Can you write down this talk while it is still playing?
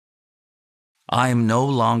I'm no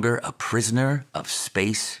longer a prisoner of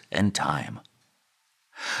space and time.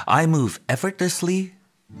 I move effortlessly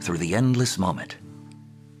through the endless moment.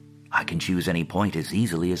 I can choose any point as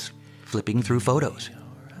easily as flipping through photos,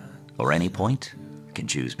 or any point can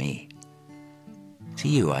choose me. To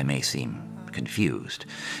you, I may seem confused,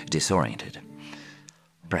 disoriented.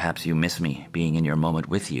 Perhaps you miss me being in your moment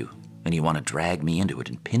with you, and you want to drag me into it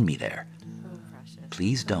and pin me there.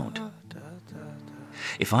 Please don't.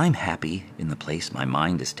 If I'm happy in the place my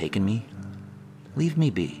mind has taken me, leave me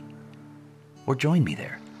be, or join me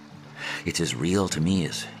there. It's as real to me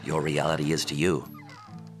as your reality is to you.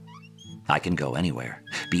 I can go anywhere,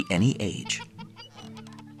 be any age.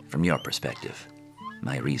 From your perspective,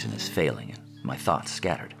 my reason is failing and my thoughts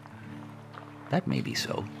scattered. That may be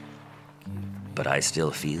so, but I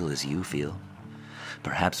still feel as you feel,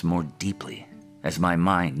 perhaps more deeply, as my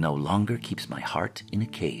mind no longer keeps my heart in a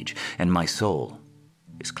cage and my soul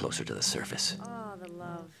is closer to the surface. Oh, the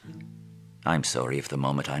love. I'm sorry if the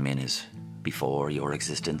moment I'm in is before your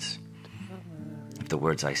existence, if the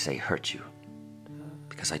words I say hurt you,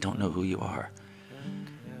 because I don't know who you are.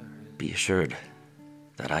 Be assured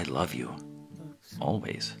that I love you,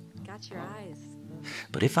 always. Got your eyes.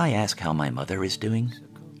 But if I ask how my mother is doing,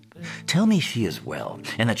 tell me she is well,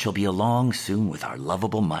 and that she'll be along soon with our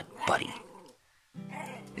lovable mutt, Buddy.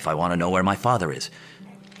 If I want to know where my father is,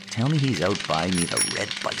 tell me he's out buying me the red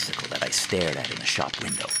bicycle that I stared at in the shop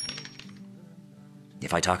window.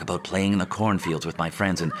 If I talk about playing in the cornfields with my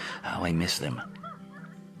friends and how I miss them,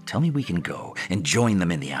 tell me we can go and join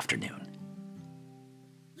them in the afternoon.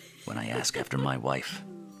 When I ask after my wife,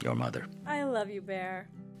 your mother, I love you, Bear.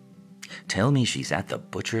 tell me she's at the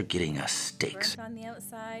butcher getting us steaks. Burnt on the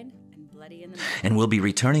outside and bloody in the middle. And we'll be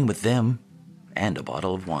returning with them and a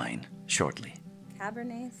bottle of wine shortly.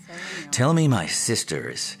 Cabernet Sauvignon. Tell me my sister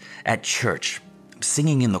is at church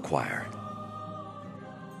singing in the choir.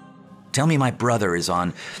 Tell me my brother is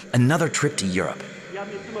on another trip to Europe.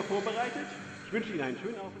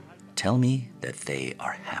 Tell me that they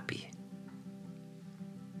are happy.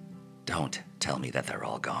 Don't tell me that they're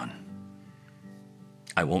all gone.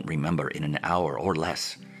 I won't remember in an hour or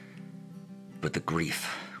less, but the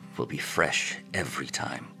grief will be fresh every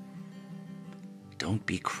time. Don't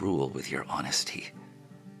be cruel with your honesty.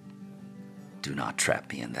 Do not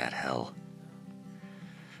trap me in that hell.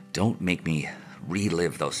 Don't make me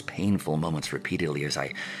relive those painful moments repeatedly as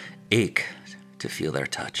I ache to feel their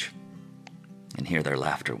touch and hear their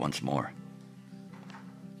laughter once more,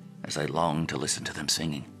 as I long to listen to them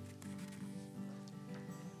singing.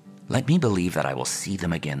 Let me believe that I will see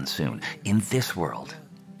them again soon, in this world,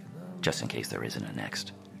 just in case there isn't a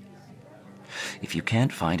next. If you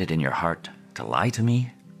can't find it in your heart to lie to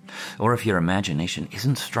me, or if your imagination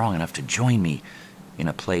isn't strong enough to join me in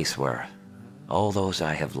a place where all those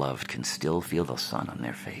I have loved can still feel the sun on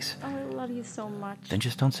their face, Oh, I love you so much. then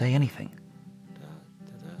just don't say anything.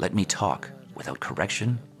 Let me talk without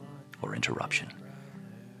correction or interruption.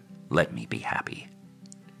 Let me be happy.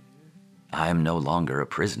 I am no longer a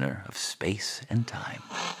prisoner of space and time.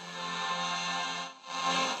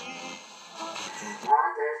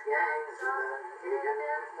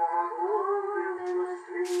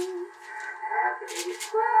 Happy